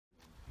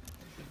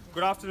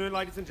Good afternoon,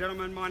 ladies and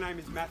gentlemen. My name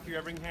is Matthew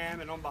Everingham,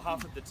 and on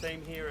behalf of the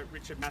team here at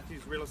Richard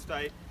Matthews Real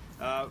Estate,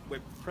 we're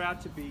proud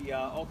to be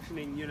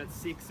auctioning Unit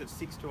 6 of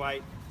 6 to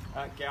 8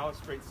 at Gower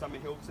Street,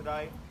 Summerhill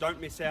today.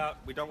 Don't miss out.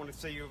 We don't want to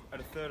see you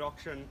at a third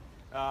auction.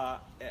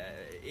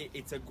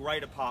 It's a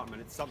great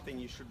apartment. It's something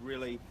you should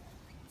really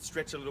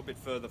stretch a little bit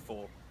further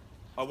for.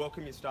 I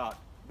welcome your start.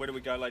 Where do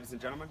we go, ladies and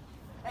gentlemen?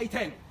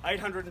 810.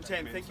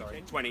 810. Thank you.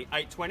 20.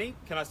 820.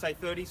 Can I say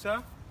 30,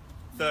 sir?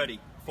 30.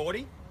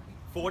 40.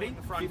 40.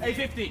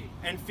 850.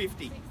 And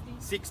 50.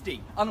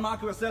 60. On the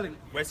market, we're selling.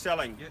 We're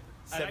selling.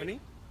 70.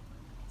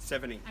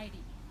 70. 80.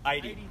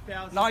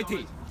 80,000.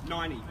 90.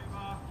 90.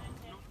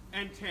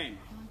 And 10.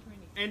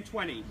 And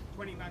 20.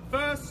 20 back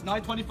first.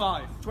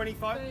 925.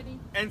 25. 30.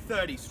 And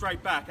 30.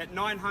 Straight back at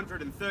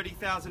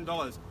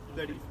 $930,000.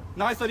 30.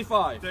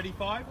 935.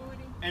 35. 40.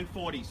 And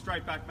 40.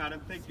 Straight back,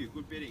 madam. Thank you.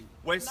 Good bidding.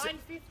 We're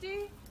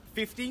 950.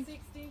 50.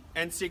 60.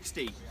 And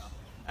 60.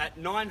 At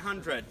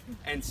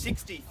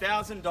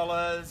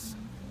 $960,000.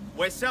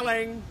 We're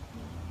selling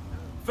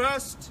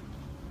first,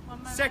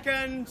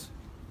 second,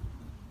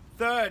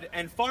 third,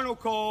 and final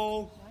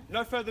call.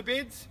 No further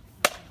bids.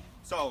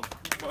 Sold.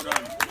 Well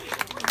done.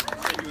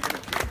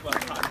 Well done. Well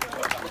done.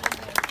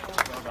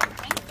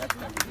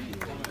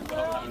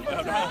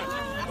 Well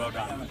done. Well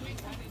done.